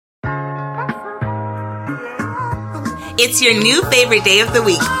It's your new favorite day of the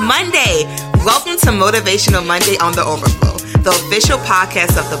week, Monday. Welcome to Motivational Monday on the Overflow, the official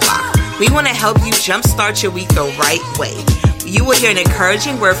podcast of The Block. We want to help you jumpstart your week the right way. You will hear an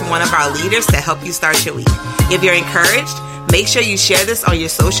encouraging word from one of our leaders to help you start your week. If you're encouraged, make sure you share this on your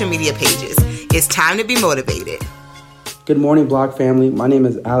social media pages. It's time to be motivated. Good morning, Block family. My name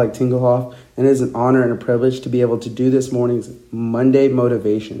is Alec, and it is an honor and a privilege to be able to do this morning's Monday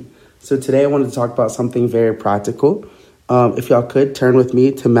motivation. So today I wanted to talk about something very practical. If y'all could turn with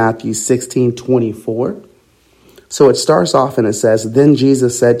me to Matthew 16:24. So it starts off and it says, "Then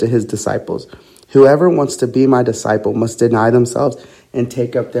Jesus said to his disciples, 'Whoever wants to be my disciple must deny themselves and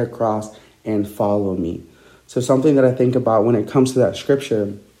take up their cross and follow me.'" So something that I think about when it comes to that scripture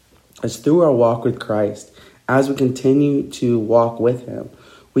is through our walk with Christ, as we continue to walk with him,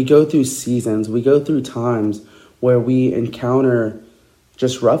 we go through seasons, we go through times where we encounter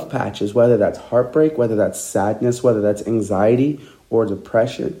just rough patches, whether that's heartbreak, whether that's sadness, whether that's anxiety or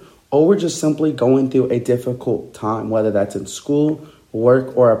depression, or we're just simply going through a difficult time, whether that's in school,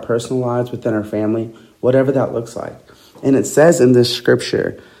 work, or our personal lives within our family, whatever that looks like. And it says in this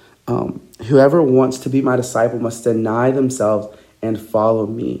scripture, whoever wants to be my disciple must deny themselves and follow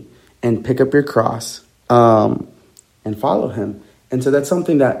me and pick up your cross and follow him. And so that's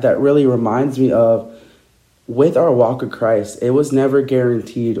something that really reminds me of with our walk with Christ. It was never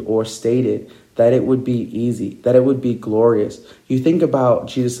guaranteed or stated that it would be easy, that it would be glorious. You think about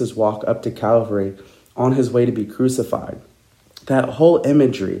Jesus' walk up to Calvary on his way to be crucified. That whole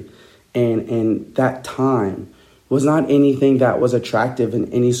imagery and that time was not anything that was attractive in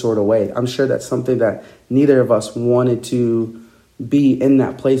any sort of way. I'm sure that's something that neither of us wanted to be in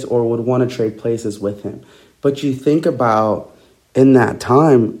that place or would want to trade places with him. But you think about in that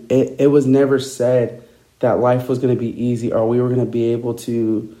time, it was never said that life was going to be easy or we were going to be able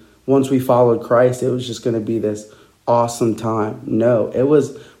to, once we followed Christ, it was just going to be this awesome time. No, it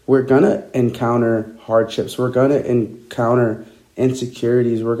was, we're going to encounter hardships. We're going to encounter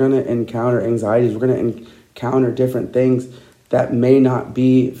insecurities. We're going to encounter anxieties. We're going to encounter different things that may not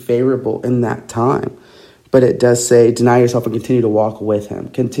be favorable in that time. But it does say, deny yourself and continue to walk with him.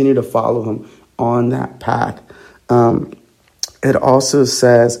 Continue to follow him on that path. It also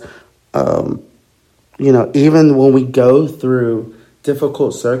says, even when we go through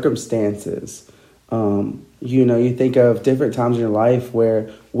difficult circumstances, you think of different times in your life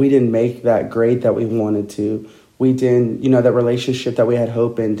where we didn't make that grade that we wanted to. We didn't, that relationship that we had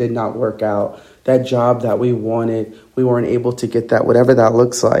hope in did not work out. That job that we wanted, we weren't able to get that, whatever that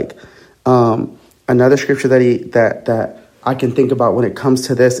looks like. Another scripture that I can think about when it comes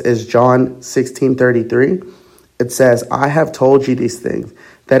to this is John 16:33. It says, "I have told you these things,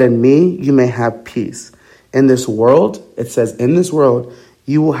 that in me you may have peace. In this world," it says, "in this world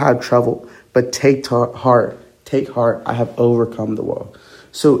you will have trouble, but take heart, I have overcome the world."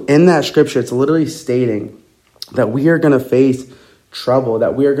 So in that scripture, it's literally stating that we are going to face trouble,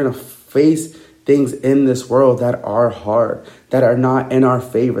 that we are going to face things in this world that are hard, that are not in our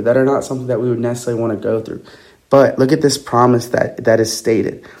favor, that are not something that we would necessarily want to go through. But look at this promise that is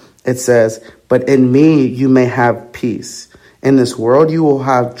stated. It says, "But in me you may have peace. In this world you will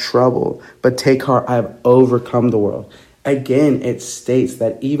have trouble, but take heart, I have overcome the world." Again, it states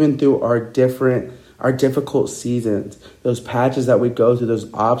that even through our difficult seasons, those patches that we go through, those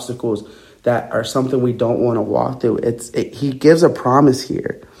obstacles that are something we don't want to walk through, he gives a promise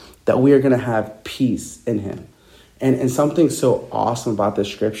here that we are going to have peace in him. And something so awesome about this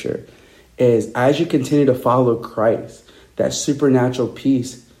scripture is as you continue to follow Christ, that supernatural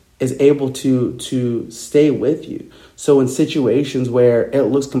peace is able to stay with you. So in situations where it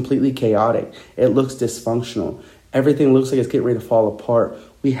looks completely chaotic, it looks dysfunctional, everything looks like it's getting ready to fall apart,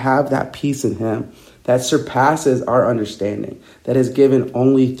 we have that peace in him that surpasses our understanding, that is given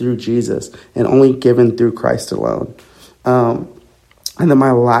only through Jesus and only given through Christ alone. And then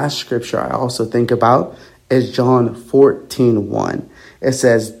my last scripture I also think about is John 14:1. It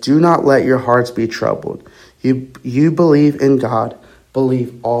says, "Do not let your hearts be troubled. You believe in God,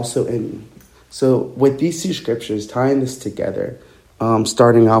 believe also in me." So with these two scriptures, tying this together,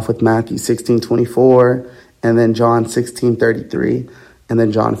 starting off with Matthew 16:24, and then John 16:33, and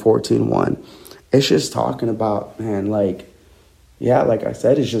then John 14:1, it's just talking about, like I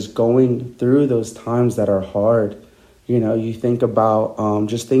said, it's just going through those times that are hard. You think about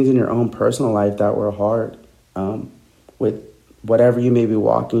just things in your own personal life that were hard with whatever you may be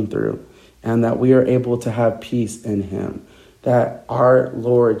walking through, and that we are able to have peace in him. That our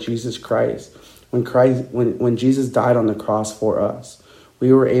Lord Jesus Christ, when Jesus died on the cross for us,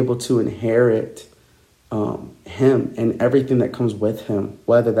 we were able to inherit him and everything that comes with him,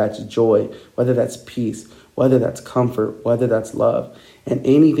 whether that's joy, whether that's peace, whether that's comfort, whether that's love, and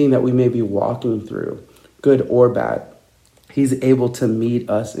anything that we may be walking through, good or bad. He's able to meet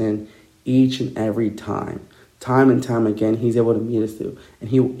us in each and every time. Time and time again, he's able to meet us through, and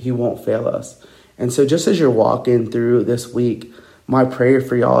he won't fail us. And so just as you're walking through this week, my prayer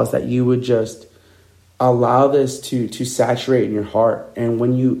for y'all is that you would just allow this to saturate in your heart. And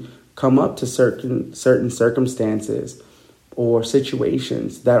when you come up to certain circumstances or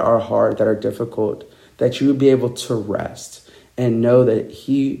situations that are hard, that are difficult, that you would be able to rest and know that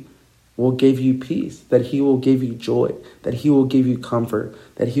he will give you peace, that he will give you joy, that he will give you comfort,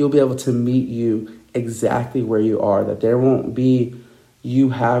 that he will be able to meet you exactly where you are, that there won't be you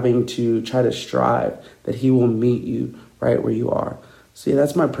having to try to strive, that he will meet you right where you are. So yeah,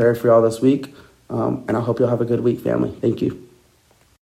 that's my prayer for y'all this week. And I hope you'll have a good week, family. Thank you.